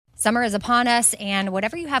Summer is upon us, and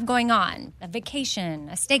whatever you have going on, a vacation,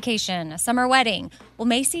 a staycation, a summer wedding, well,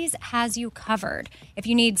 Macy's has you covered. If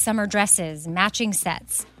you need summer dresses, matching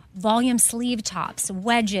sets, volume sleeve tops,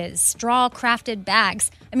 wedges, straw crafted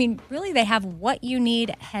bags, I mean, really, they have what you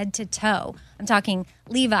need head to toe. I'm talking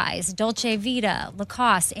Levi's, Dolce Vita,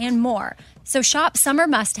 Lacoste, and more. So shop summer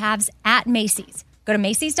must-haves at Macy's. Go to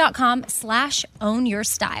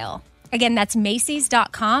Macys.com/ownyourstyle. Again, that's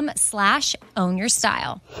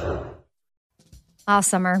Macys.com/ownyourstyle. All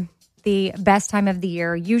summer, the best time of the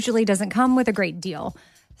year, usually doesn't come with a great deal.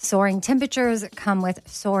 Soaring temperatures come with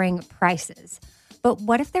soaring prices. But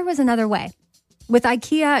what if there was another way? With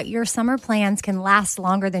IKEA, your summer plans can last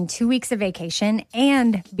longer than 2 weeks of vacation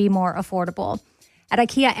and be more affordable. At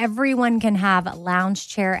IKEA, everyone can have lounge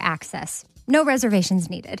chair access. No reservations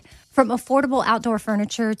needed. From affordable outdoor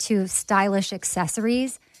furniture to stylish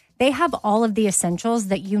accessories, they have all of the essentials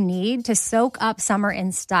that you need to soak up summer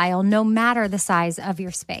in style, no matter the size of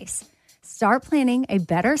your space. Start planning a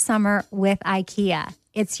better summer with IKEA.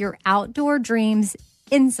 It's your outdoor dreams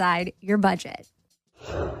inside your budget.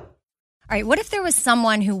 All right, what if there was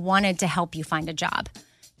someone who wanted to help you find a job?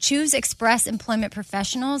 Choose Express Employment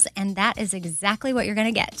Professionals, and that is exactly what you're going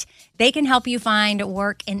to get. They can help you find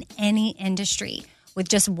work in any industry. With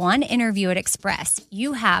just one interview at Express,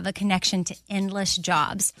 you have a connection to endless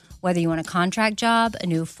jobs. Whether you want a contract job, a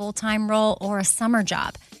new full-time role, or a summer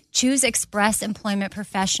job, choose Express Employment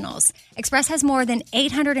Professionals. Express has more than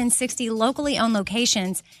 860 locally owned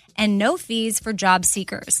locations and no fees for job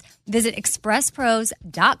seekers. Visit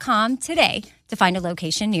expresspros.com today to find a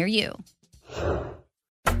location near you.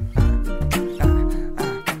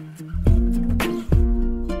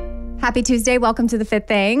 Happy Tuesday. Welcome to The Fifth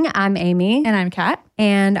Thing. I'm Amy. And I'm Kat.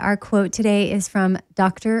 And our quote today is from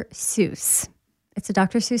Dr. Seuss. It's a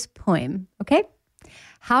Dr. Seuss poem, okay?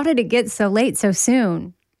 How did it get so late so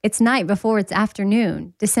soon? It's night before it's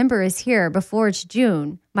afternoon. December is here before it's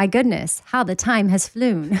June. My goodness, how the time has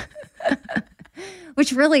flown.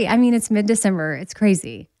 Which really, I mean, it's mid-December. It's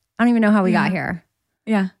crazy. I don't even know how we got here.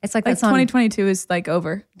 Yeah. It's like that song, 2022 is like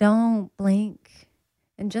over. Don't blink.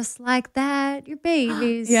 And just like that, your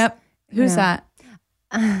babies. Yep. Who's that?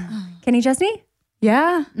 Kenny Chesney?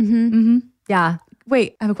 Yeah. Yeah.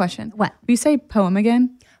 Wait, I have a question. What? Will you say poem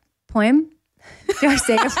again? Poem? Do I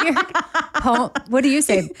say it weird? What do you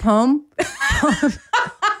say? Poem?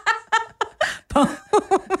 Poem.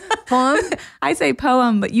 Poem? I say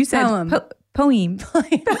poem, but you said Poem. poem.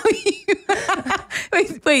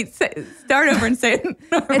 wait, start over and say it.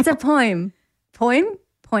 It's a poem. Poem?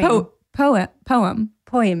 Poem. Poem.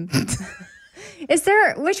 Poem. Is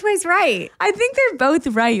there, which way's right? I think they're both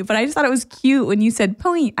right, but I just thought it was cute when you said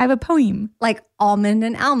poem. I have a poem. Like almond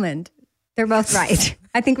and almond. They're both right.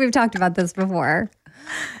 I think we've talked about this before.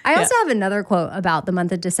 I also have another quote about the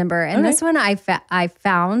month of December. And this one I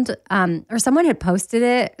found, or someone had posted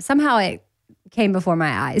it. Somehow it came before my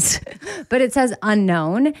eyes. But it says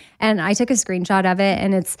unknown. And I took a screenshot of it.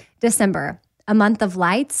 And it's December, a month of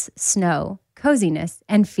lights, snow, coziness,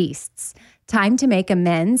 and feasts. Time to make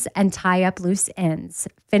amends and tie up loose ends.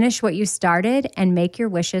 Finish what you started and make your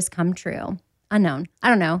wishes come true. Unknown. I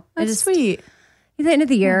don't know. That's sweet. At the end of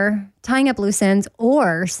the year, tying up loose ends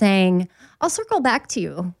or saying, I'll circle back to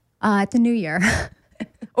you at the new year.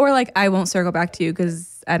 Or like, I won't circle back to you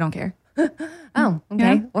because I don't care. Oh,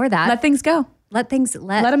 okay. Yeah. Or that. Let things go. Let them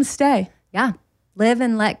stay. Yeah. Live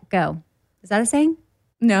and let go. Is that a saying?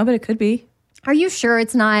 No, but it could be. Are you sure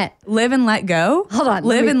it's not? Live and let go? Hold on.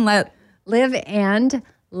 Live and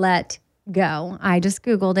let go. I just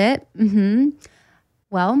Googled it.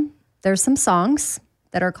 Well, there's some songs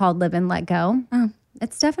that are called Live and Let Go. Oh.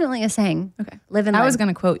 It's definitely a saying. Okay. I was going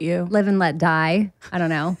to quote you. Live and let die. I don't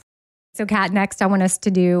know. So Kat, next I want us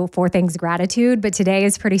to do 4 things gratitude, but today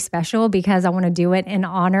is pretty special because I want to do it in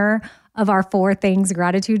honor of our 4 things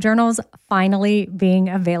gratitude journals finally being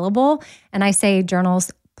available. And I say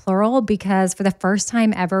journals plural because for the first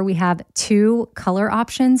time ever, we have 2 color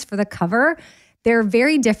options for the cover. They're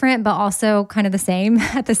very different, but also kind of the same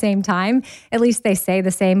at the same time. At least they say the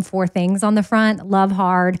same 4 things on the front: love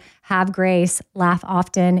hard, have grace, laugh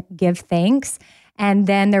often, give thanks. And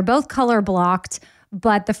then they're both color blocked,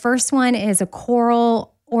 but the first one is a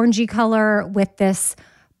coral orangey color with this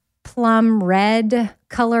plum red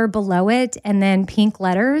color below it and then pink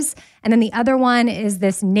letters. And then the other one is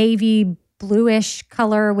this navy bluish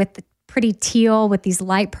color with the pretty teal with these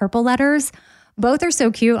light purple letters. Both are so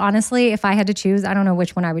cute. Honestly, if I had to choose, I don't know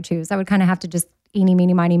which one I would choose. I would kind of have to just eeny,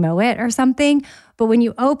 meeny, miny, moe it or something. But when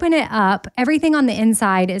you open it up, everything on the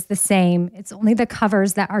inside is the same. It's only the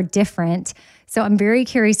covers that are different. So I'm very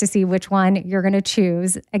curious to see which one you're going to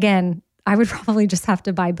choose. Again, I would probably just have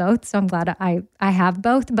to buy both. So I'm glad I have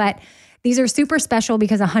both. But these are super special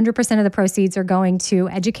because 100% of the proceeds are going to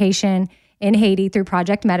education in Haiti through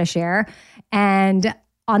Project Metashare. And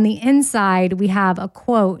on the inside, we have a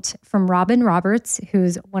quote from Robin Roberts,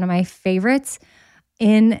 who's one of my favorites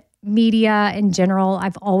in media in general.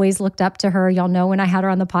 I've always looked up to her. Y'all know when I had her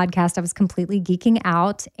on the podcast, I was completely geeking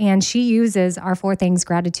out. And she uses our 4 Things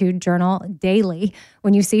Gratitude Journal daily.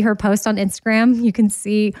 When you see her post on Instagram, you can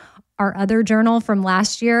see our other journal from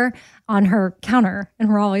last year on her counter. And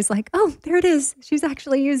we're always like, oh, there it is. She's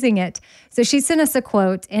actually using it. So she sent us a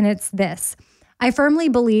quote, and it's this: I firmly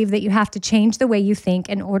believe that you have to change the way you think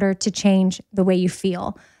in order to change the way you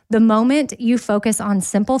feel. The moment you focus on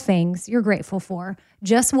simple things you're grateful for,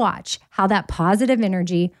 just watch how that positive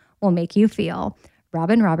energy will make you feel.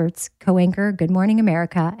 Robin Roberts, co-anchor Good Morning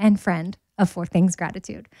America and friend of 4 Things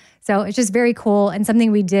Gratitude. So it's just very cool. And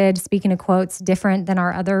something we did, speaking of quotes, different than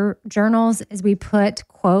our other journals, is we put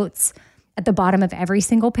quotes at the bottom of every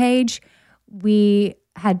single page. We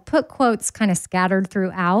had put quotes kind of scattered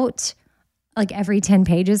throughout, like every 10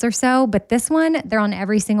 pages or so. But this one, they're on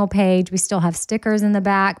every single page. We still have stickers in the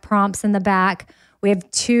back, prompts in the back. We have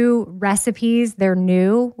 2 recipes. They're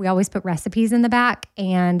new. We always put recipes in the back.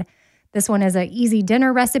 And this one is an easy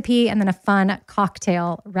dinner recipe and then a fun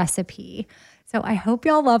cocktail recipe. So I hope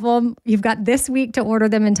y'all love them. You've got this week to order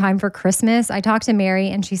them in time for Christmas. I talked to Mary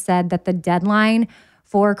and she said that the deadline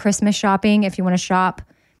for Christmas shopping, if you want to shop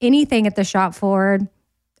anything at the Shop Forward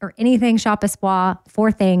or anything Shop Espoir,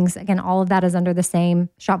 4 Things, again, all of that is under the same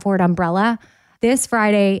Shop Forward umbrella. This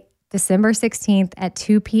Friday, December 16th at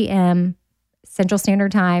 2 p.m. Central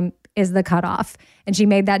Standard Time is the cutoff. And she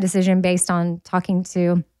made that decision based on talking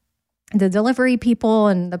to the delivery people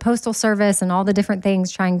and the postal service and all the different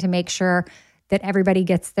things, trying to make sure that everybody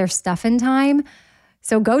gets their stuff in time.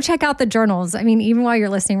 So go check out the journals. I mean, even while you're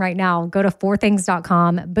listening right now, go to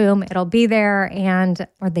 4things.com. Boom, it'll be there,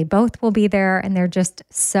 or they both will be there. And they're just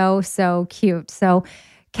so, so cute. So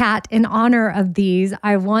Kat, in honor of these,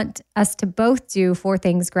 I want us to both do 4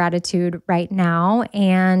 Things Gratitude right now.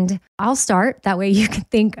 And I'll start. That way you can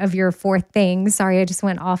think of your 4 things. Sorry, I just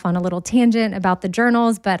went off on a little tangent about the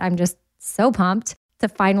journals, but I'm just so pumped to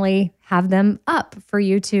finally have them up for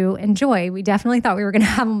you to enjoy. We definitely thought we were going to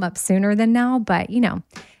have them up sooner than now, but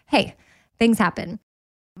hey, things happen.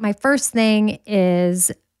 My first thing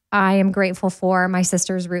is I am grateful for my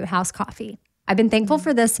sister's Root House coffee. I've been thankful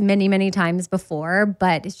for this many, many times before,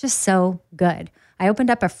 but it's just so good. I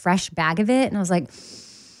opened up a fresh bag of it and I was like,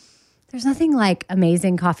 there's nothing like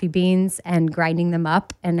amazing coffee beans and grinding them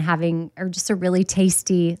up and having just a really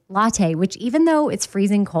tasty latte, which even though it's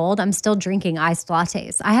freezing cold, I'm still drinking iced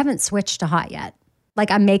lattes. I haven't switched to hot yet.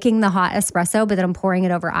 Like I'm making the hot espresso, but then I'm pouring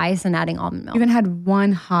it over ice and adding almond milk. You haven't had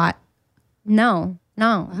one hot? No.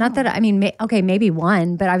 Wow. Not that, maybe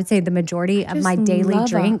one, but I would say the majority of my daily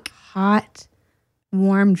drink. Hot,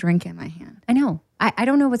 warm drink in my hand. I know. I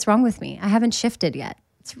don't know what's wrong with me. I haven't shifted yet.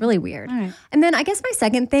 It's really weird. Right. And then I guess my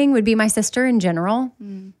second thing would be my sister in general.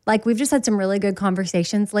 Like we've just had some really good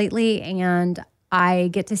conversations lately and I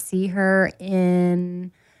get to see her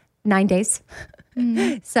in 9 days.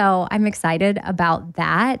 So I'm excited about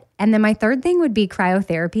that. And then my third thing would be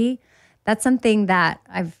cryotherapy. That's something that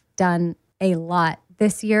I've done a lot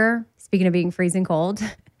this year. Speaking of being freezing cold,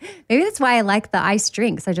 maybe that's why I like the iced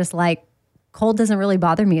drinks. I just like cold doesn't really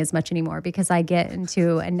bother me as much anymore because I get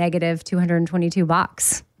into a negative 222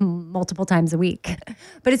 box multiple times a week.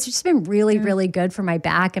 But it's just been really, really good for my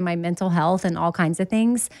back and my mental health and all kinds of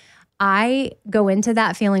things. I go into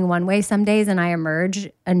that feeling one way some days and I emerge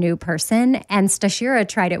a new person. And Stashira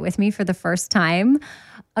tried it with me for the first time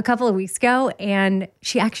a couple of weeks ago and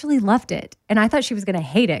she actually loved it. And I thought she was going to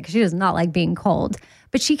hate it because she does not like being cold.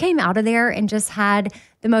 But she came out of there and just had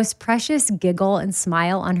the most precious giggle and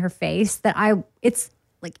smile on her face that it's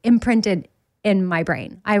like imprinted in my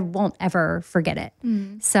brain. I won't ever forget it.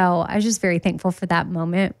 So I was just very thankful for that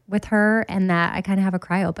moment with her and that I kind of have a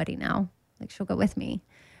cryo buddy now. Like she'll go with me.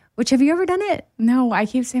 Which, have you ever done it? No, I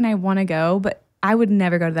keep saying I want to go, but I would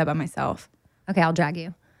never go to that by myself. Okay, I'll drag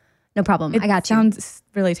you. No problem. I got you. Sounds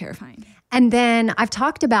really terrifying. And then I've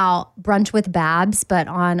talked about Brunch with Babs, but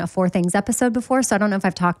on a 4 Things episode before. So I don't know if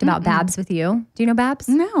I've talked about Babs with you. Do you know Babs?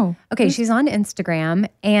 No. Okay, she's on Instagram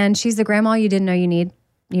and she's the grandma you didn't know you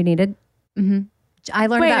needed. I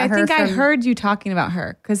learned about her. I think I heard you talking about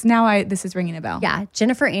her because now this is ringing a bell. Yeah,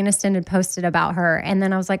 Jennifer Aniston had posted about her. And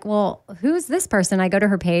then I was like, well, who's this person? I go to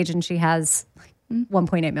her page and she has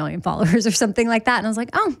 1.8 million followers or something like that. And I was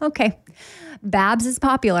like, oh, okay. Babs is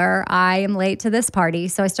popular. I am late to this party.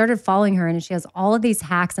 So I started following her and she has all of these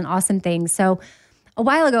hacks and awesome things. So a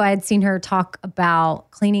while ago, I had seen her talk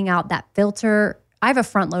about cleaning out that filter. I have a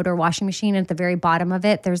front loader washing machine. And at the very bottom of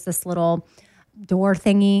it, there's this little door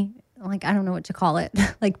thingy. Like, I don't know what to call it.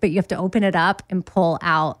 But you have to open it up and pull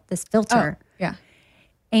out this filter. Oh, yeah.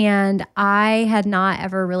 And I had not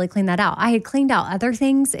ever really cleaned that out. I had cleaned out other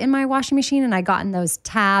things in my washing machine, and I gotten those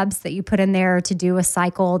tabs that you put in there to do a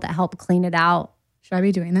cycle that help clean it out. Should I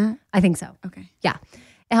be doing that? I think so. Okay. Yeah.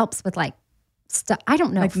 It helps with stuff. I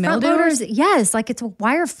don't know. Like front mildew? loaders. Yes.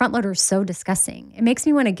 Why are front loaders so disgusting? It makes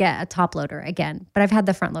me want to get a top loader again, but I've had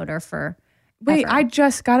the front loader for. Wait, ever. I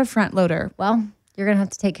just got a front loader. Well, you're going to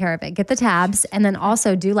have to take care of it. Get the tabs and then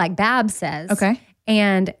also do like Babs says. Okay.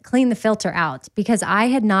 And clean the filter out, because I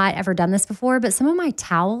had not ever done this before, but some of my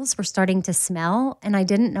towels were starting to smell and I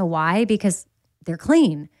didn't know why, because they're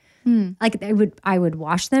clean. I would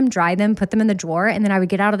wash them, dry them, put them in the drawer, and then I would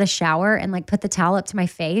get out of the shower and put the towel up to my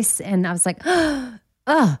face. And I was like,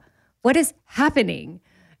 what is happening?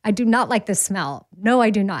 I do not like this smell. No,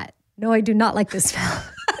 I do not. No, I do not like this smell.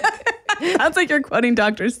 Sounds like you're quoting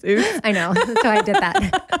Dr. Seuss. I know. So I did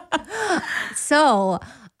that. So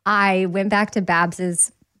I went back to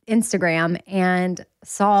Babs's Instagram and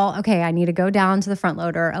saw, okay, I need to go down to the front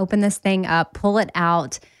loader, open this thing up, pull it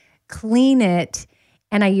out, clean it.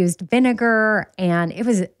 And I used vinegar and it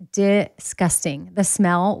was disgusting. The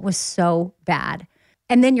smell was so bad.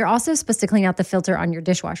 And then you're also supposed to clean out the filter on your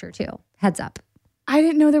dishwasher too. Heads up. I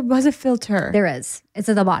didn't know there was a filter. There is. It's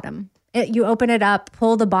at the bottom. You open it up,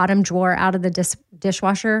 pull the bottom drawer out of the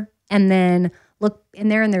dishwasher, and then look in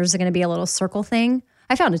there, and there's going to be a little circle thing.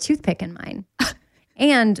 I found a toothpick in mine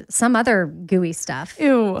and some other gooey stuff.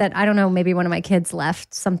 Ew. That I don't know, maybe one of my kids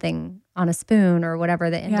left something on a spoon or whatever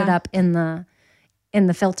that ended up in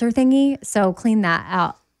the filter thingy. So clean that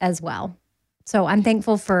out as well. So I'm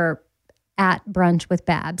thankful for at brunch with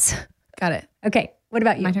Babs. Got it. Okay. What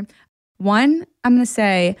about you? My turn. One, I'm going to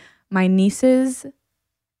say my nieces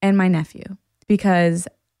and my nephew, because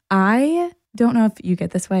I don't know if you get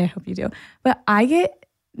this way. I hope you do. But I get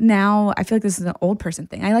now, I feel like this is an old person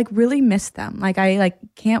thing. I really miss them. I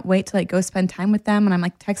can't wait to go spend time with them. And I'm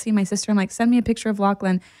texting my sister. I'm like, send me a picture of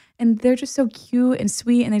Lachlan. And they're just so cute and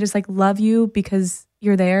sweet. And they just love you because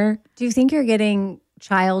you're there. Do you think you're getting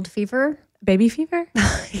child fever? Baby fever?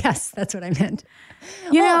 Yes, that's what I meant.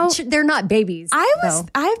 You know, they're not babies.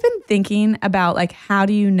 I've been thinking about how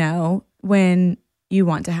do you know when you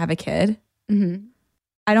want to have a kid? Mm-hmm.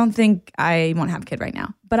 I don't think I want to have a kid right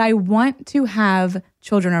now, but I want to have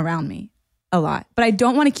children around me a lot, but I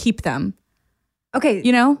don't want to keep them. Okay.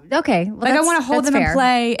 You know? Okay. Well, I want to hold them and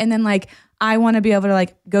play. And then I want to be able to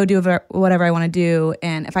go do whatever I want to do.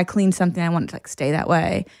 And if I clean something, I want it to stay that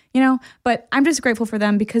way, but I'm just grateful for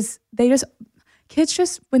them because kids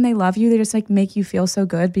just, when they love you, they just make you feel so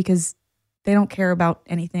good because they don't care about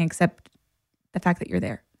anything except the fact that you're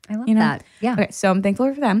there. I love that. Yeah. Okay. So I'm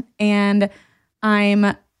thankful for them. And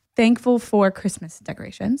I'm thankful for Christmas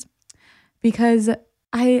decorations because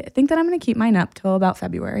I think that I'm going to keep mine up till about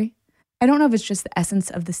February. I don't know if it's just the essence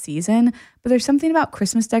of the season, but there's something about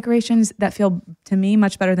Christmas decorations that feel to me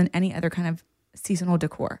much better than any other kind of seasonal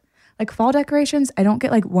decor. Fall decorations, I don't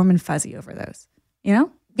get warm and fuzzy over those,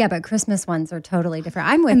 Yeah, but Christmas ones are totally different.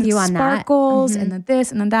 I'm with you on that. Sparkles and then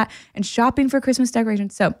this and then that and shopping for Christmas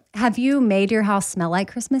decorations. So have you made your house smell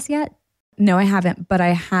like Christmas yet? No, I haven't, but I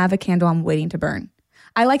have a candle I'm waiting to burn.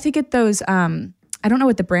 I like to get those, I don't know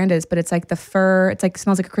what the brand is, but it's the fir,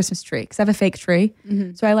 smells like a Christmas tree because I have a fake tree.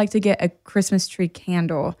 Mm-hmm. So I like to get a Christmas tree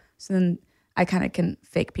candle. So then I kind of can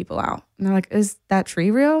fake people out. And they're like, is that tree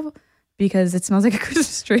real? Because it smells like a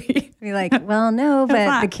Christmas tree. You're like, well, no,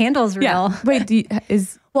 but the candle's real. Yeah. Wait,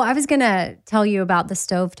 Well, I was going to tell you about the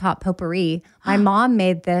stovetop potpourri. My mom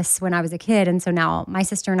made this when I was a kid. And so now my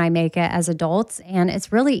sister and I make it as adults. And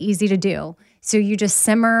it's really easy to do. So you just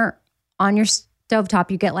simmer on your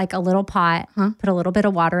stovetop. You get a little pot, put a little bit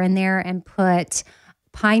of water in there and put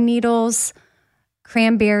pine needles,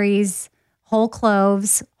 cranberries, whole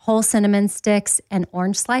cloves, whole cinnamon sticks, and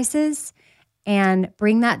orange slices. And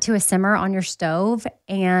bring that to a simmer on your stove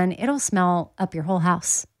and it'll smell up your whole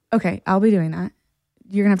house. Okay, I'll be doing that.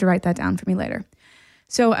 You're going to have to write that down for me later.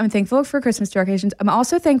 So I'm thankful for Christmas decorations. I'm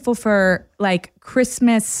also thankful for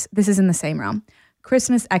Christmas, this is in the same realm,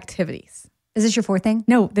 Christmas activities. Is this your fourth thing?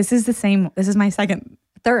 No, this is the same. This is my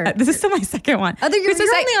third. This is still my second one. Oh, you're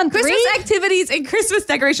only on three? Christmas activities and Christmas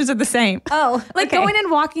decorations are the same. Oh, okay. Going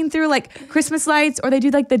and walking through Christmas lights, or they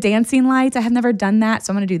do the dancing lights. I have never done that,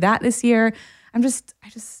 so I'm going to do that this year. I just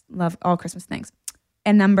love all Christmas things.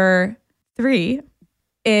 And number 3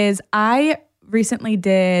 is I recently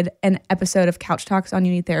did an episode of Couch Talks on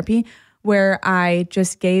You Need Therapy where I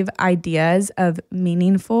just gave ideas of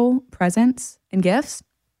meaningful presents and gifts,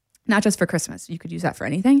 not just for Christmas. You could use that for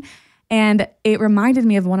anything. And it reminded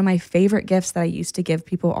me of one of my favorite gifts that I used to give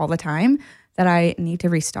people all the time that I need to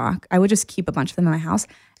restock. I would just keep a bunch of them in my house,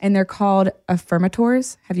 and they're called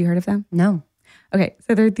affirmators. Have you heard of them? No. Okay,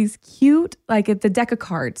 so they're these cute, like it's a deck of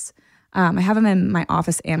cards. I have them in my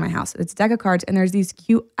office and my house. It's a deck of cards, and there's these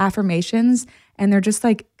cute affirmations, and they're just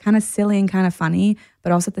like kind of silly and kind of funny,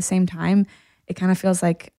 but also at the same time, it kind of feels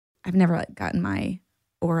like I've never like gotten my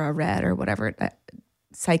aura read or whatever,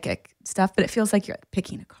 psychic stuff, but it feels like you're like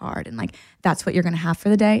picking a card, and like that's what you're going to have for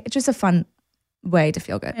the day. It's just a fun way to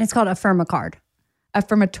feel good. And it's called Affirma card.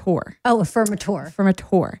 Affirmator. Oh, Affirmator.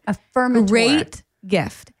 Affirmator. Affirmator. Great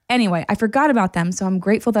gift. Anyway, I forgot about them, so I'm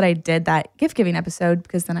grateful that I did that gift giving episode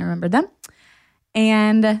because then I remembered them.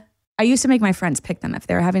 And I used to make my friends pick them. If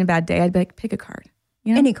they were having a bad day, I'd be like, pick a card.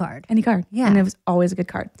 You know? Any card. Any card. Yeah. And it was always a good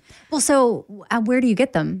card. Well, so where do you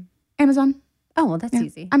get them? Amazon. Oh, well, that's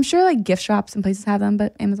easy. I'm sure like gift shops and places have them,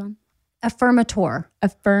 but Amazon. Affirmator.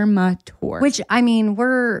 Affirmator. Which, I mean,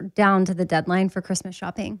 we're down to the deadline for Christmas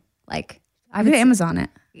shopping. Like, I would Amazon it.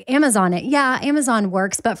 Amazon it. Yeah, Amazon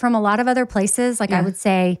works. But from a lot of other places, like I would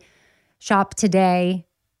say shop today,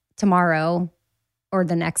 tomorrow, or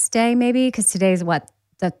the next day maybe, because today's the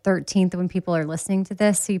 13th when people are listening to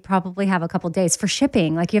this. So you probably have a couple days for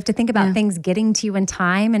shipping. Like you have to think about things getting to you in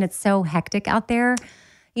time, and it's so hectic out there,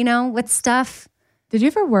 you know, with stuff. Did you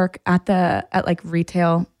ever work at like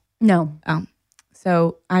retail? No. Oh,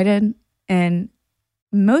 so I did. And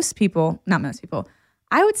not most people,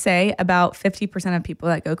 I would say about 50% of people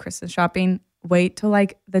that go Christmas shopping wait till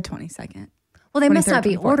like the 22nd. Well, they must not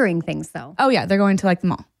be 24th. ordering things though. Oh yeah, they're going to like the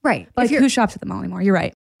mall. Right. But like who shops at the mall anymore? You're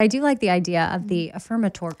right. I do like the idea of the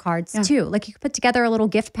Affirmator cards too. Like you could put together a little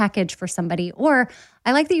gift package for somebody, or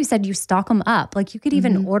I like that you said you stock them up. Like you could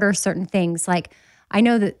even order certain things. Like I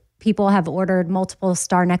know that people have ordered multiple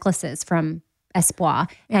star necklaces from Espoir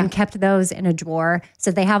and kept those in a drawer.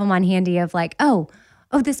 So they have them on handy of like, oh,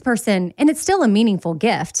 this person, and it's still a meaningful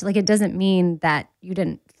gift. Like it doesn't mean that you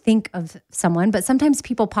didn't think of someone, but sometimes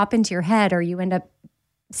people pop into your head or you end up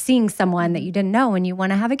seeing someone that you didn't know and you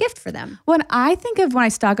want to have a gift for them. When I think of when I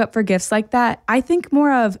stock up for gifts like that, I think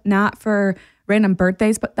more of not for random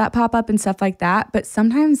birthdays but that pop up and stuff like that, but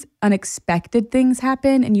sometimes unexpected things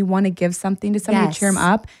happen and you want to give something to somebody to cheer them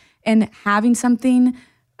up, and having something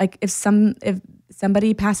like if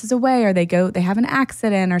somebody passes away or they have an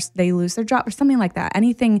accident or they lose their job or something like that,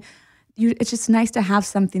 anything, it's just nice to have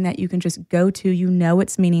something that you can just go to, you know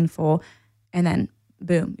it's meaningful, and then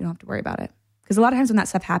boom, you don't have to worry about it. Because a lot of times when that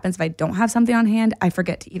stuff happens, if I don't have something on hand, I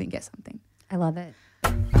forget to even get something. I love it.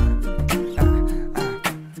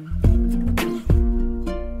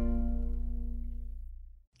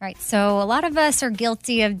 All right, so a lot of us are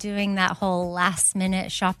guilty of doing that whole last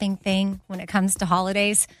minute shopping thing when it comes to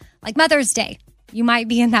holidays, like Mother's Day. You might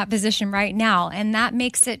be in that position right now, and that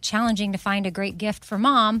makes it challenging to find a great gift for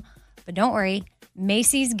mom. But don't worry,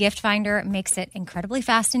 Macy's Gift Finder makes it incredibly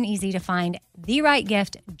fast and easy to find the right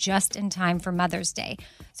gift just in time for Mother's Day.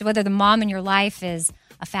 So whether the mom in your life is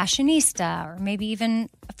a fashionista or maybe even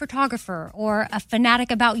a photographer or a fanatic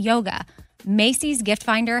about yoga, Macy's Gift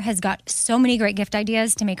Finder has got so many great gift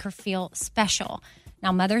ideas to make her feel special.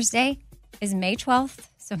 Now, Mother's Day is May 12th,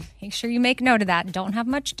 so make sure you make note of that. Don't have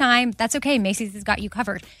much time. That's okay. Macy's has got you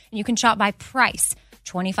covered. And you can shop by price,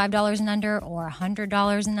 $25 and under or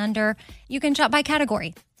 $100 and under. You can shop by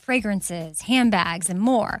category, fragrances, handbags, and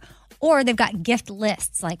more. Or they've got gift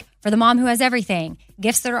lists, like for the mom who has everything,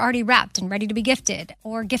 gifts that are already wrapped and ready to be gifted,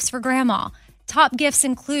 or gifts for grandma. Top gifts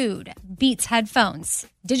include Beats headphones,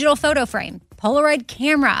 digital photo frame, Polaroid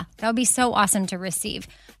camera. That would be so awesome to receive.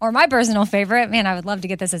 Or my personal favorite, man, I would love to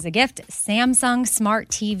get this as a gift, Samsung Smart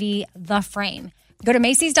TV, The Frame. Go to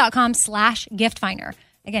Macys.com/giftfinder.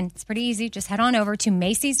 Again, it's pretty easy. Just head on over to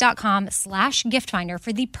Macys.com/giftfinder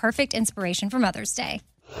for the perfect inspiration for Mother's Day.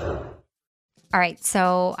 All right,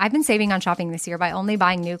 so I've been saving on shopping this year by only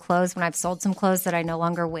buying new clothes when I've sold some clothes that I no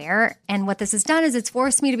longer wear. And what this has done is it's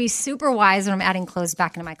forced me to be super wise when I'm adding clothes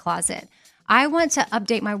back into my closet. I want to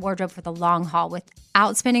update my wardrobe for the long haul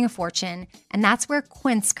without spending a fortune, and that's where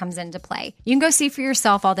Quince comes into play. You can go see for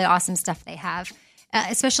yourself all the awesome stuff they have,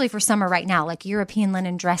 especially for summer right now, like European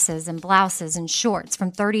linen dresses and blouses and shorts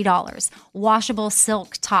from $30, washable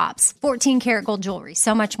silk tops, 14-karat gold jewelry,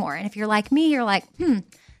 so much more. And if you're like me, you're like,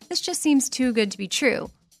 this just seems too good to be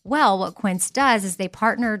true. Well, what Quince does is they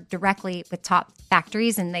partner directly with top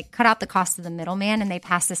factories and they cut out the cost of the middleman and they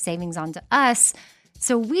pass the savings on to us.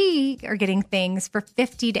 So we are getting things for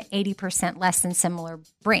 50 to 80% less than similar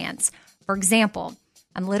brands. For example,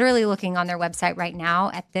 I'm literally looking on their website right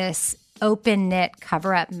now at this open knit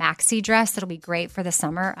cover up maxi dress that'll be great for the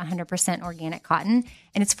summer, 100% organic cotton,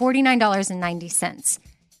 and it's $49.90.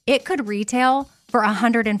 It could retail for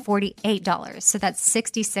 $148, so that's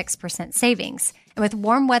 66% savings. And with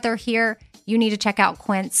warm weather here, you need to check out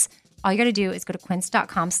Quince. All you got to do is go to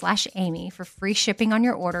quince.com/Amy for free shipping on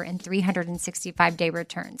your order and 365-day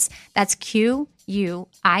returns. That's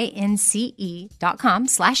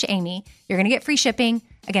QUINCE.com/Amy. You're going to get free shipping.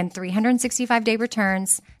 Again, 365-day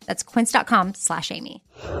returns. That's quince.com/Amy.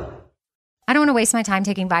 I don't want to waste my time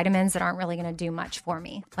taking vitamins that aren't really going to do much for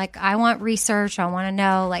me. Like, I want research. I want to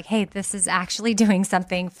know, like, hey, this is actually doing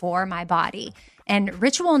something for my body. And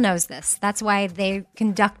Ritual knows this. That's why they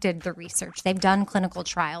conducted the research. They've done clinical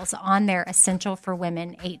trials on their Essential for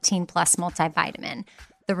Women 18 Plus multivitamin.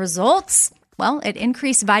 The results? Well, it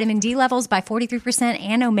increased vitamin D levels by 43%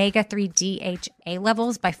 and omega-3 DHA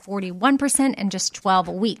levels by 41% in just 12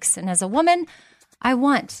 weeks. And as a woman, I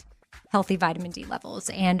want healthy vitamin D levels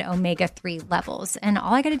and omega-3 levels. And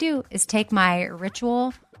all I got to do is take my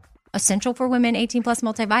Ritual Essential for Women 18 Plus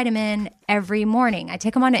multivitamin every morning. I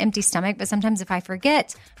take them on an empty stomach, but sometimes if I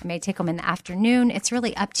forget, I may take them in the afternoon. It's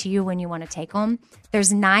really up to you when you want to take them.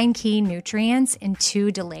 There's 9 key nutrients in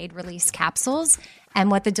 2 delayed release capsules.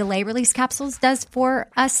 And what the delayed release capsules does for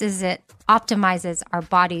us is it optimizes our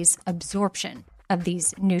body's absorption of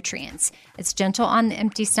these nutrients. It's gentle on the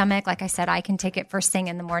empty stomach. Like I said, I can take it first thing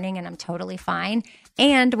in the morning and I'm totally fine.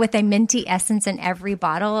 And with a minty essence in every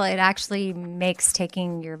bottle, it actually makes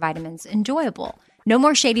taking your vitamins enjoyable. No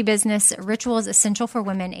more shady business. Ritual's Essential for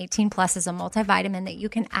Women 18 Plus is a multivitamin that you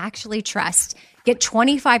can actually trust. Get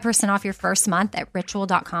 25% off your first month at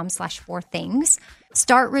ritual.com/4things.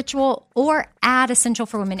 Start Ritual or add Essential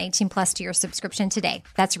for Women 18 Plus to your subscription today.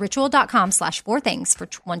 That's ritual.com/4things for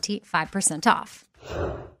 25% off.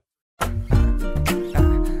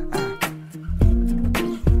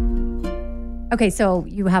 Okay, so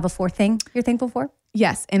you have a 4th thing you're thankful for?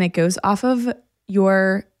 Yes, and it goes off of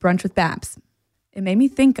your brunch with Babs. It made me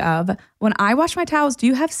think of when I wash my towels, do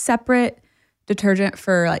you have separate detergent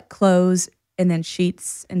for like clothes and then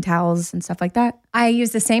sheets and towels and stuff like that? I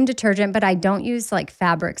use the same detergent, but I don't use like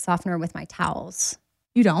fabric softener with my towels.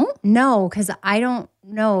 You don't? No, because I don't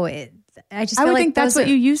know. I just feel would like think that's what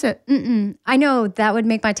you use it. I know that would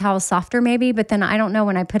make my towels softer maybe, but then I don't know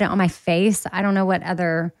when I put it on my face. I don't know what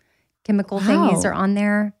other chemical thingies are on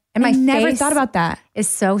there. And I my never face thought about that. is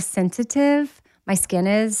so sensitive. My skin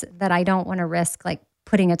is that I don't want to risk like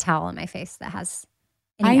putting a towel on my face that has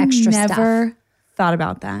any extra stuff. I never thought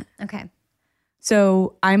about that. Okay.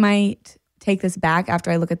 So I might take this back after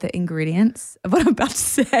I look at the ingredients of what I'm about to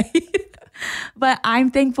say. But I'm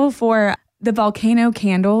thankful for the volcano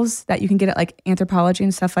candles that you can get at like Anthropologie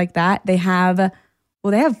and stuff like that. They have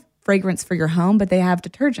fragrance for your home, but they have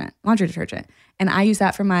detergent, laundry detergent. And I use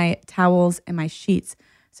that for my towels and my sheets.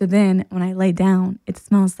 So then when I lay down, it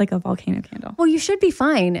smells like a volcano candle. Well, you should be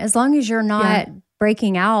fine as long as you're not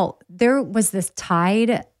breaking out. There was this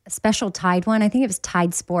Tide, special Tide one. I think it was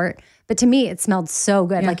Tide Sport. But to me, it smelled so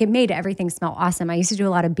good. Like it made everything smell awesome. I used to do a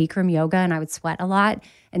lot of Bikram yoga and I would sweat a lot.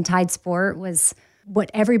 And Tide Sport was what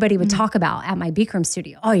everybody would talk about at my Bikram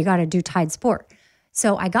studio. Oh, you got to do Tide Sport.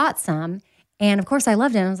 So I got some. And of course I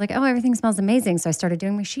loved it. And I was like, oh, everything smells amazing. So I started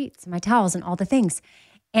doing my sheets and my towels and all the things.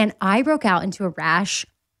 And I broke out into a rash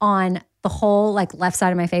on the whole like left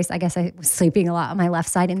side of my face. I guess I was sleeping a lot on my left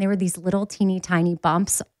side. And there were these little teeny tiny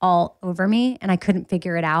bumps all over me and I couldn't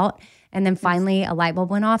figure it out. And then finally a light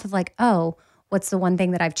bulb went off of like, oh, what's the one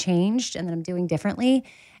thing that I've changed and that I'm doing differently?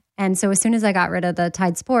 And so as soon as I got rid of the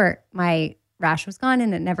Tide Sport, my rash was gone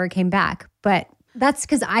and it never came back. But that's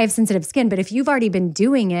because I have sensitive skin. But if you've already been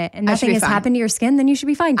doing it and nothing has happened to your skin, then you should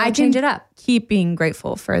be fine. Go change it up. Keep being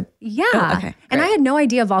grateful for. Yeah. Oh, okay, and I had no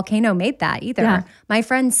idea Volcano made that either. Yeah. My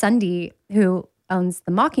friend Sunday, who owns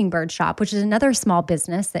the Mockingbird shop, which is another small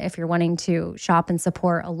business that if you're wanting to shop and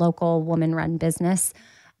support a local woman-run business,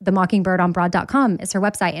 the mockingbirdonbroad.com is her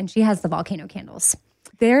website, and she has the Volcano candles.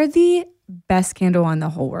 They're the best candle in the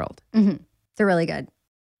whole world. Mm-hmm. They're really good.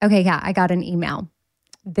 Okay, yeah, I got an email.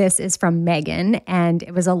 This is from Megan, and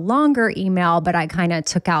it was a longer email, but I kind of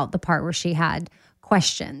took out the part where she had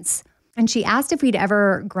questions. And she asked if we'd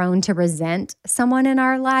ever grown to resent someone in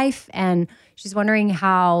our life, and she's wondering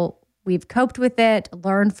how we've coped with it,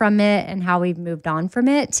 learned from it, and how we've moved on from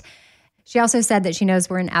it. She also said that she knows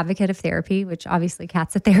we're an advocate of therapy, which obviously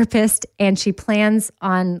Kat's a therapist, and she plans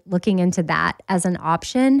on looking into that as an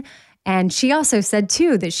option. And she also said,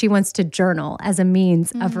 too, that she wants to journal as a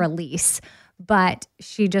means of release. But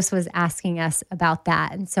she just was asking us about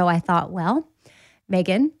that. And so I thought, well,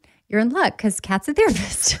 Megan, you're in luck because Kat's a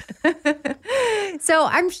therapist. So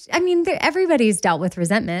everybody's dealt with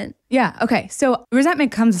resentment. Yeah. Okay. So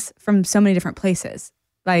resentment comes from so many different places,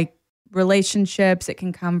 like relationships. It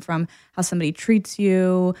can come from how somebody treats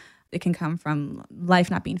you. It can come from life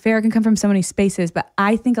not being fair. It can come from so many spaces. But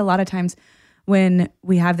I think a lot of times when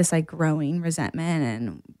we have this like growing resentment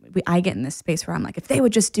and I get in this space where I'm like, if they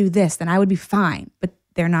would just do this, then I would be fine. But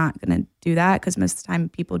they're not going to do that because most of the time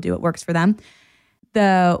people do what works for them.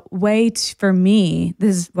 The way for me,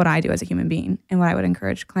 this is what I do as a human being and what I would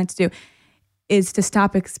encourage clients to do, is to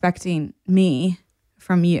stop expecting me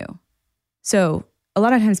from you. So a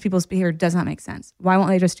lot of times people's behavior does not make sense. Why won't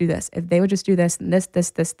they just do this? If they would just do this, and this,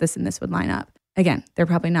 and this would line up. Again, they're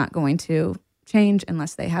probably not going to change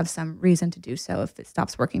unless they have some reason to do so if it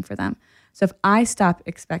stops working for them. So if I stop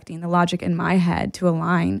expecting the logic in my head to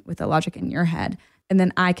align with the logic in your head, and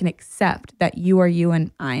then I can accept that you are you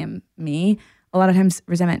and I am me, a lot of times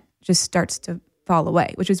resentment just starts to fall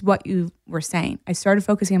away, which is what you were saying. I started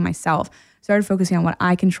focusing on myself, started focusing on what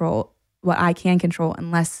I control, what I can control, and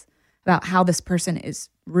less about how this person is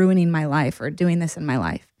ruining my life or doing this in my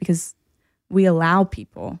life, because we allow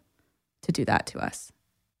people to do that to us.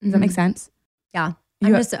 Does that make sense? Yeah.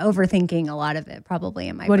 I'm just overthinking a lot of it probably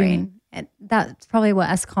in my brain. Do you mean? And that's probably what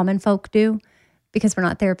us common folk do because we're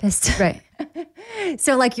not therapists. Right.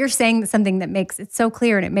 So like you're saying something that makes it so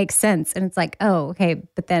clear and it makes sense. And it's like, oh, okay.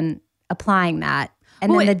 But then applying that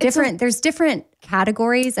and then there's different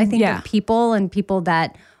categories, I think, of people and people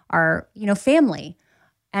that are, family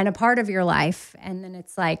and a part of your life. And then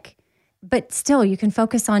it's like, but still you can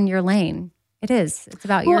focus on your lane. It's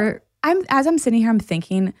about as I'm sitting here, I'm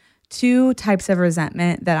thinking 2 types of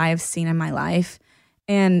resentment that I have seen in my life.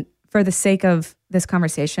 And for the sake of this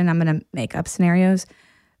conversation, I'm going to make up scenarios.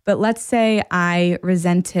 But let's say I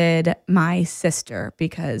resented my sister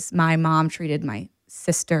because my mom treated my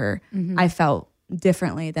sister. Mm-hmm. I felt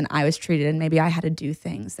differently than I was treated. And maybe I had to do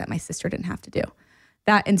things that my sister didn't have to do.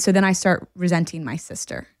 And so then I start resenting my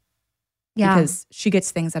sister because she gets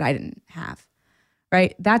things that I didn't have.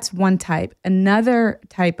 Right? That's one type. Another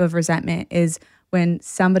type of resentment is when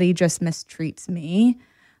somebody just mistreats me.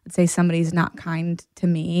 Let's say somebody's not kind to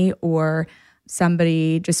me, or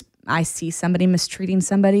I see somebody mistreating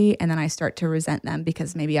somebody and then I start to resent them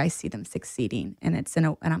because maybe I see them succeeding and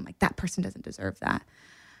and I'm like, that person doesn't deserve that.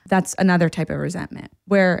 That's another type of resentment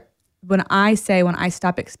where when I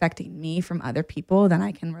stop expecting me from other people, then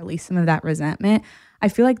I can release some of that resentment. I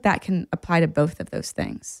feel like that can apply to both of those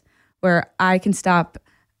things, where I can stop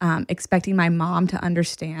expecting my mom to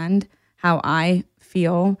understand how I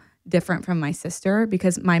feel different from my sister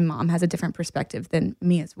because my mom has a different perspective than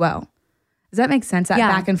me as well. Does that make sense? That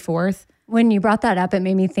back and forth? When you brought that up, it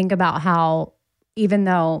made me think about how even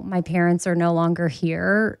though my parents are no longer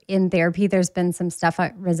here in therapy, there's been some stuff,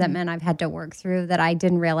 resentment I've had to work through that I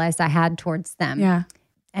didn't realize I had towards them. Yeah.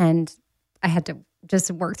 And I had to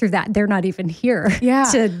just work through that. They're not even here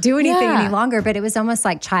to do anything any longer. But it was almost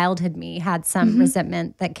like childhood me had some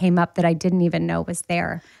resentment that came up that I didn't even know was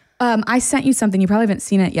there. I sent you something. You probably haven't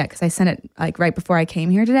seen it yet because I sent it like right before I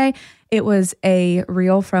came here today. It was a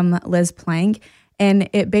reel from Liz Plank. And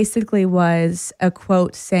it basically was a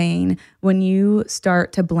quote saying, when you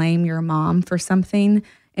start to blame your mom for something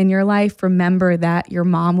in your life, remember that your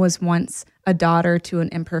mom was once a daughter to an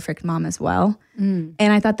imperfect mom as well. And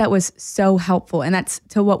I thought that was so helpful. And that's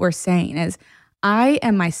to what we're saying is I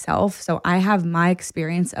am myself. So I have my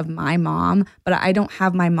experience of my mom, but I don't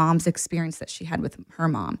have my mom's experience that she had with her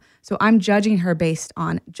mom. So I'm judging her based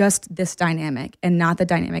on just this dynamic and not the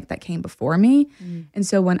dynamic that came before me. And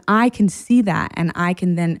so when I can see that and I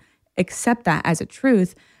can then accept that as a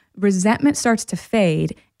truth, resentment starts to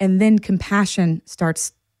fade and then compassion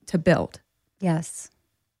starts to build. Yes,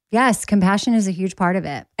 compassion is a huge part of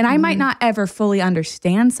it. And I might not ever fully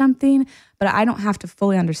understand something, but I don't have to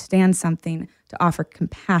fully understand something to offer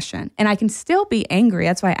compassion. And I can still be angry.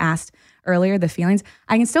 That's why I asked earlier the feelings.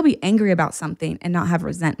 I can still be angry about something and not have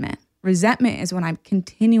resentment. Resentment is when I'm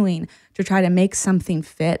continuing to try to make something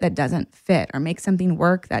fit that doesn't fit or make something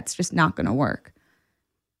work that's just not going to work.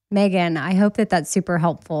 Megan, I hope that that's super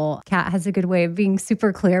helpful. Kat has a good way of being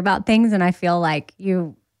super clear about things. And I feel like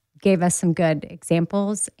you gave us some good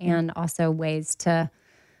examples and also ways to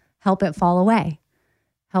help it fall away,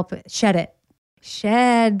 help it,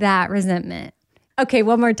 shed that resentment. Okay,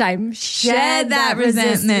 one more time. Shed that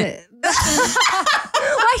resentment.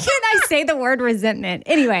 Why can't I say the word resentment?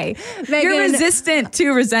 Anyway, Megan. You're resistant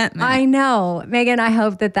to resentment. I know. Megan, I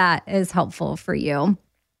hope that that is helpful for you.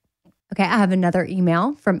 Okay, I have another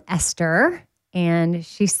email from Esther, and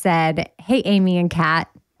she said, "Hey, Amy and Kat,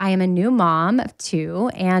 I am a new mom of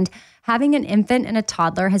 2 and Having an infant and a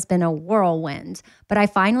toddler has been a whirlwind, but I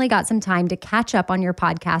finally got some time to catch up on your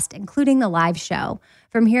podcast, including the live show.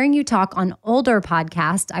 From hearing you talk on older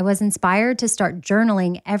podcasts, I was inspired to start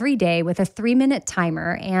journaling every day with a 3-minute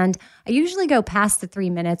timer, and I usually go past the 3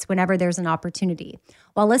 minutes whenever there's an opportunity.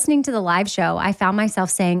 While listening to the live show, I found myself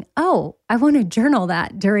saying, oh, I want to journal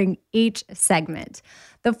that during each segment.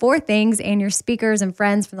 The 4 things and your speakers and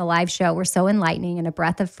friends from the live show were so enlightening and a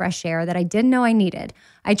breath of fresh air that I didn't know I needed.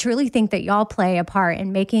 I truly think that y'all play a part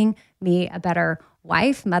in making me a better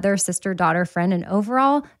wife, mother, sister, daughter, friend, and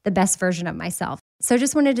overall the best version of myself. So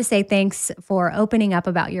just wanted to say thanks for opening up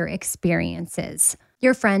about your experiences.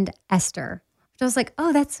 Your friend Esther. I was like,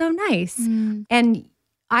 oh, that's so nice. And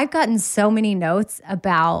I've gotten so many notes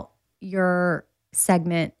about your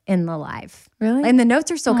segment in the live. Really? And the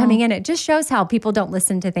notes are still coming in. It just shows how people don't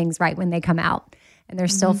listen to things right when they come out and they're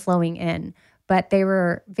still flowing in. But they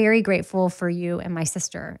were very grateful for you and my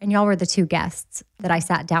sister. And y'all were the 2 guests that I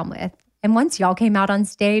sat down with. And once y'all came out on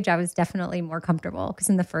stage, I was definitely more comfortable because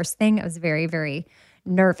in the first thing, I was very, very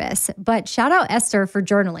nervous. But shout out Esther for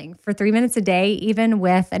journaling for 3 minutes a day, even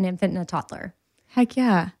with an infant and a toddler. Heck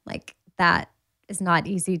yeah. Like that is not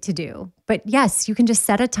easy to do. But yes, you can just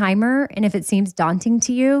set a timer. And if it seems daunting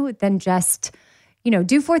to you, then just,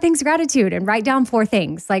 do 4 things of gratitude and write down 4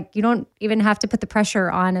 things. Like you don't even have to put the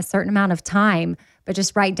pressure on a certain amount of time, but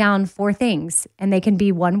just write down 4 things. And they can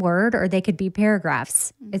be 1 word or they could be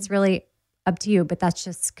paragraphs. It's really up to you, but that's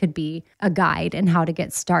just could be a guide in how to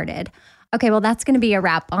get started. Okay, well, that's going to be a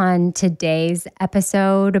wrap on today's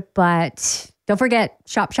episode, but don't forget,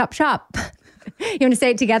 shop, shop, shop. You want to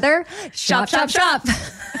say it together? Shop, shop, shop.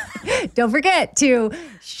 Don't forget to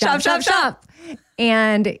shop, shop, shop.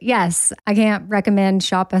 And yes, I can't recommend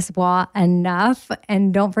Shop Espoir enough.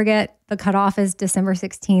 And don't forget, the cutoff is December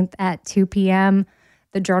 16th at 2 p.m.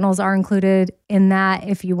 The journals are included in that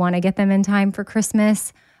if you want to get them in time for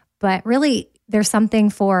Christmas. But really, there's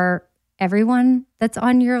something for everyone that's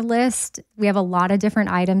on your list. We have a lot of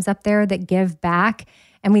different items up there that give back.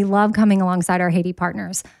 And we love coming alongside our Haiti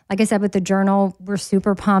partners. Like I said, with the journal, we're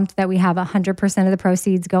super pumped that we have 100% of the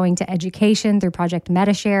proceeds going to education through Project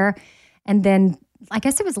MetaShare. And then, I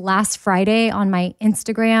guess it was last Friday on my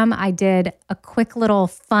Instagram, I did a quick little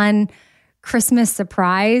fun Christmas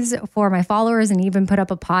surprise for my followers and even put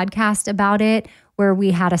up a podcast about it where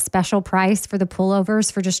we had a special price for the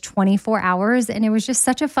pullovers for just 24 hours. And it was just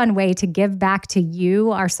such a fun way to give back to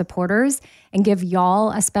you, our supporters, and give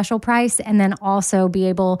y'all a special price. And then also be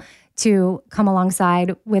able to come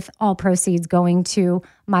alongside with all proceeds going to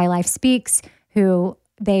My Life Speaks, who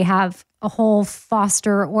they have a whole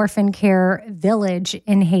foster orphan care village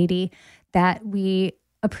in Haiti that we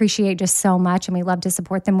appreciate just so much. And we love to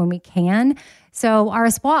support them when we can. So our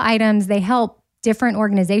Espoir items, they help different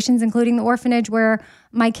organizations, including the orphanage where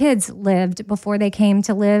my kids lived before they came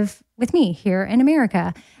to live with me here in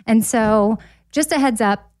America. And so just a heads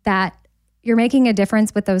up that you're making a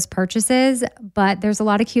difference with those purchases, but there's a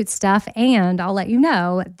lot of cute stuff. And I'll let you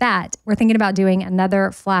know that we're thinking about doing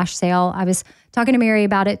another flash sale. I was talking to Mary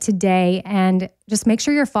about it today, and just make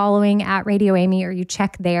sure you're following at Radio Amy or you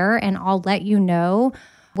check there, and I'll let you know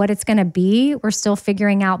what it's going to be. We're still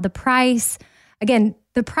figuring out the price. Again,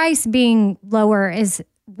 the price being lower is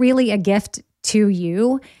really a gift to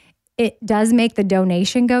you. It does make the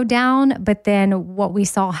donation go down, but then what we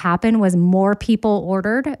saw happen was more people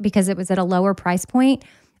ordered because it was at a lower price point,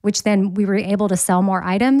 which then we were able to sell more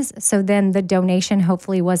items. So then the donation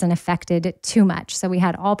hopefully wasn't affected too much. So we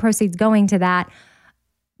had all proceeds going to that.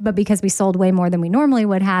 But because we sold way more than we normally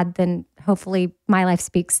would have, then hopefully My Life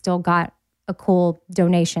Speaks still got a cool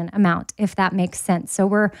donation amount, if that makes sense. So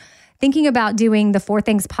we're thinking about doing the 4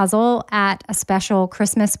 things puzzle at a special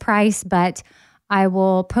Christmas price, but I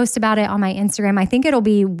will post about it on my Instagram. I think it'll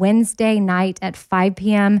be Wednesday night at 5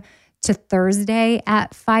 p.m. to Thursday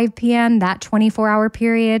at 5 p.m., that 24-hour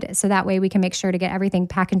period. So that way we can make sure to get everything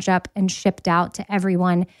packaged up and shipped out to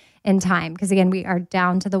everyone in time. Because again, we are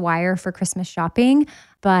down to the wire for Christmas shopping.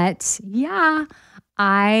 But yeah,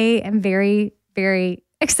 I am very, very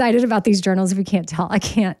excited about these journals. If you can't tell, I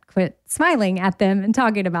can't quit smiling at them and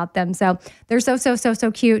talking about them. So they're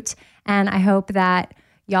so cute. And I hope that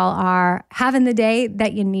y'all are having the day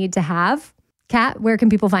that you need to have. Kat, where can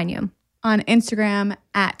people find you? On Instagram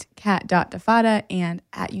at kat.defada and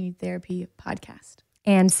at You Need Therapy Podcast.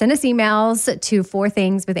 And send us emails to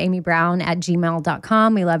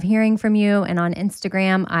 4thingswithamybrown@gmail.com. We love hearing from you. And on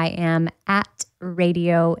Instagram, I am at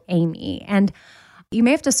Radio Amy. And you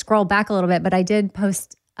may have to scroll back a little bit, but I did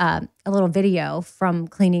post a little video from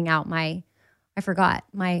cleaning out my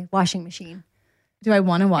washing machine. Do I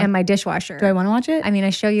want to watch? And my dishwasher. Do I want to watch it? I mean,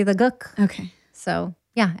 I show you the gook. Okay. So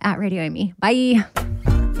Yeah, at Radio Amy. Bye.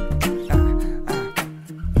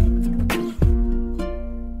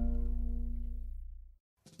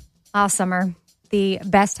 Summer, the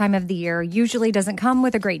best time of the year, usually doesn't come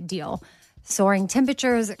with a great deal. Soaring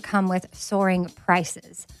temperatures come with soaring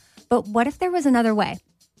prices. But what if there was another way?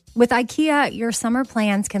 With IKEA, your summer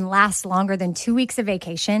plans can last longer than 2 weeks of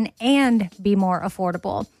vacation and be more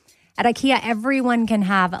affordable. At IKEA, everyone can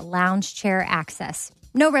have lounge chair access.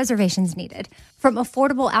 No reservations needed. From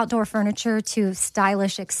affordable outdoor furniture to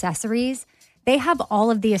stylish accessories, they have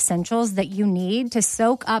all of the essentials that you need to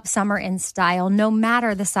soak up summer in style, no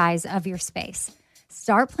matter the size of your space.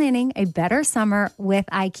 Start planning a better summer with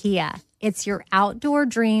IKEA. It's your outdoor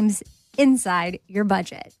dreams inside your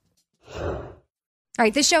budget. All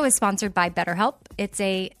right, this show is sponsored by BetterHelp. It's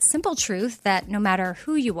a simple truth that no matter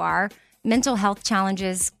who you are, mental health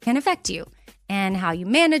challenges can affect you, and how you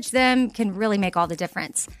manage them can really make all the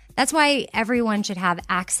difference. That's why everyone should have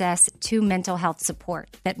access to mental health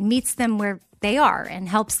support that meets them where they are and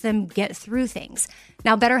helps them get through things.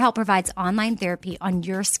 Now, BetterHelp provides online therapy on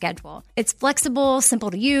your schedule. It's flexible,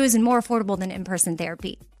 simple to use, and more affordable than in-person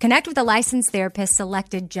therapy. Connect with a licensed therapist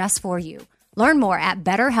selected just for you. Learn more at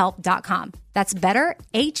BetterHelp.com. That's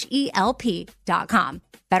BetterHelp.com.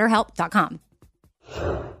 BetterHelp.com.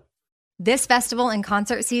 This festival and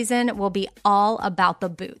concert season will be all about the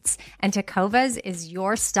boots, and Tecovas is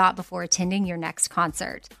your stop before attending your next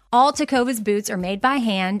concert. All Tecovas boots are made by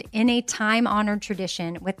hand in a time-honored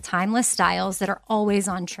tradition with timeless styles that are always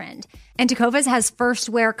on trend. And Tecovas has first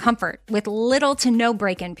wear comfort with little to no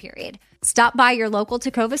break-in period. Stop by your local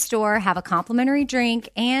Tecovas store, have a complimentary drink,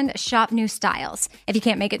 and shop new styles. If you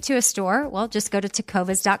can't make it to a store, well, just go to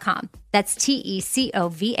tecovas.com. That's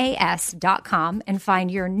Tecovas.com and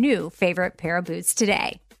find your new favorite pair of boots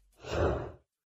today.